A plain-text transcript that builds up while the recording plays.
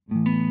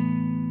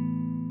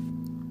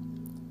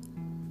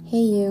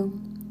Hey you,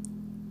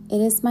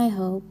 it is my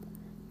hope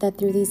that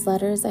through these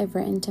letters I've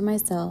written to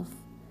myself,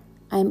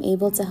 I am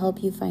able to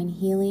help you find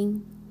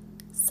healing,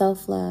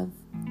 self-love,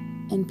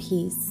 and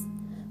peace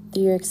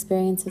through your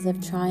experiences of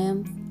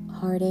triumph,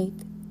 heartache,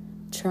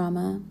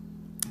 trauma,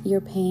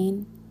 your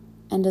pain,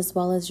 and as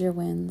well as your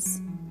wins.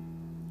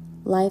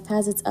 Life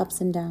has its ups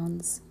and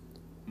downs.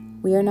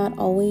 We are not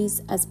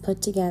always as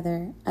put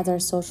together as our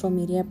social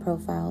media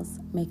profiles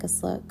make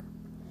us look.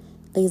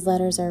 These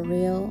letters are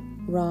real,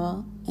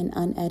 raw, and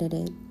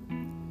unedited,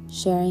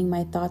 sharing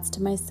my thoughts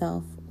to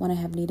myself when I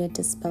have needed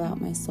to spill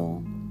out my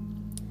soul.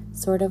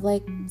 Sort of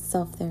like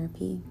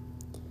self-therapy.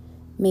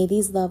 May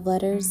these love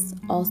letters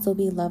also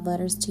be love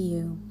letters to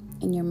you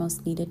in your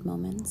most needed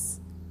moments.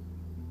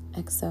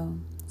 XO,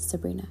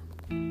 Sabrina.